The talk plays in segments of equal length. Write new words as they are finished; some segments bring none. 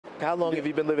How long have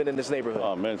you been living in this neighborhood?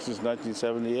 Oh, man, since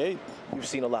 1978. You've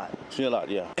seen a lot. Seen a lot,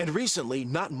 yeah. And recently,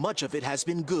 not much of it has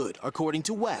been good, according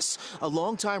to Wes, a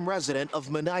longtime resident of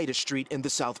Manida Street in the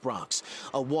South Bronx.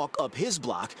 A walk up his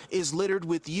block is littered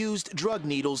with used drug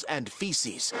needles and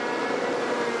feces.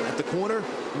 At the corner,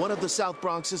 one of the South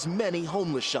Bronx's many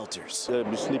homeless shelters. They'll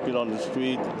be sleeping on the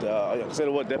street. I said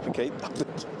what, defecate.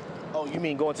 Oh, you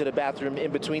mean going to the bathroom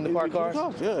in between the parked cars?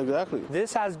 Yeah, exactly.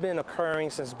 This has been occurring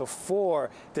since before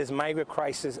this migrant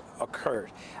crisis occurred.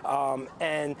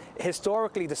 And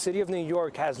historically, the city of New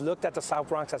York has looked at the South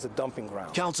Bronx as a dumping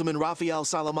ground. Councilman Rafael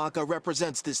Salamanca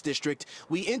represents this district.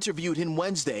 We interviewed him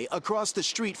Wednesday across the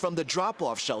street from the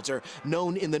drop-off shelter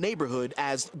known in the neighborhood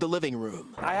as the Living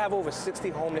Room. I have over 60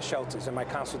 homeless shelters in my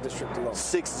council district alone.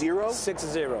 60?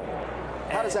 60.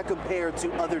 How does that compare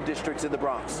to other districts in the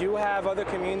Bronx? You have other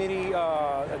community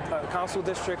council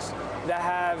districts that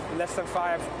have less than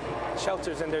 5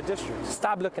 shelters in their districts.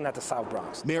 Stop looking at the South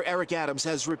Bronx. Mayor Eric Adams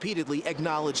has repeatedly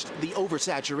acknowledged the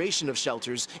oversaturation of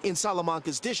shelters in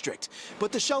Salamanca's district.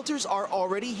 But the shelters are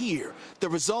already here. The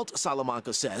result,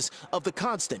 Salamanca says, of the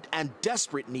constant and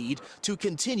desperate need to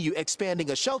continue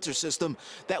expanding a shelter system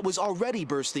that was already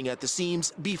bursting at the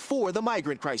seams before the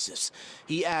migrant crisis.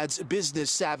 He adds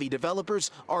business-savvy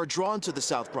developers are drawn to the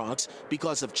South Bronx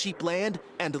because of cheap land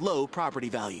and low property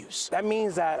values. That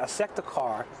means that a sector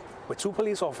car with 2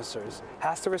 police officers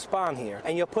has to respond here,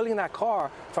 and you're pulling that car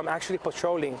from actually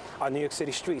patrolling our New York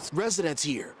City streets. Residents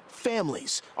here,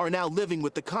 families, are now living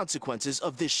with the consequences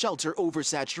of this shelter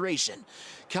oversaturation.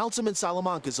 Councilman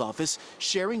Salamanca's office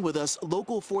sharing with us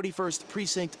local 41st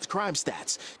Precinct crime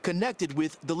stats connected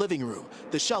with the Living Room,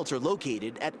 the shelter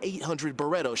located at 800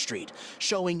 Barretto Street,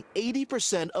 showing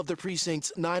 80% of the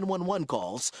precinct's 911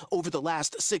 calls over the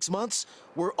last 6 months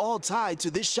were all tied to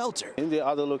this shelter. In the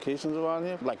other locations around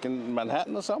here, like in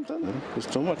Manhattan or something, there's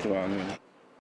too much around here.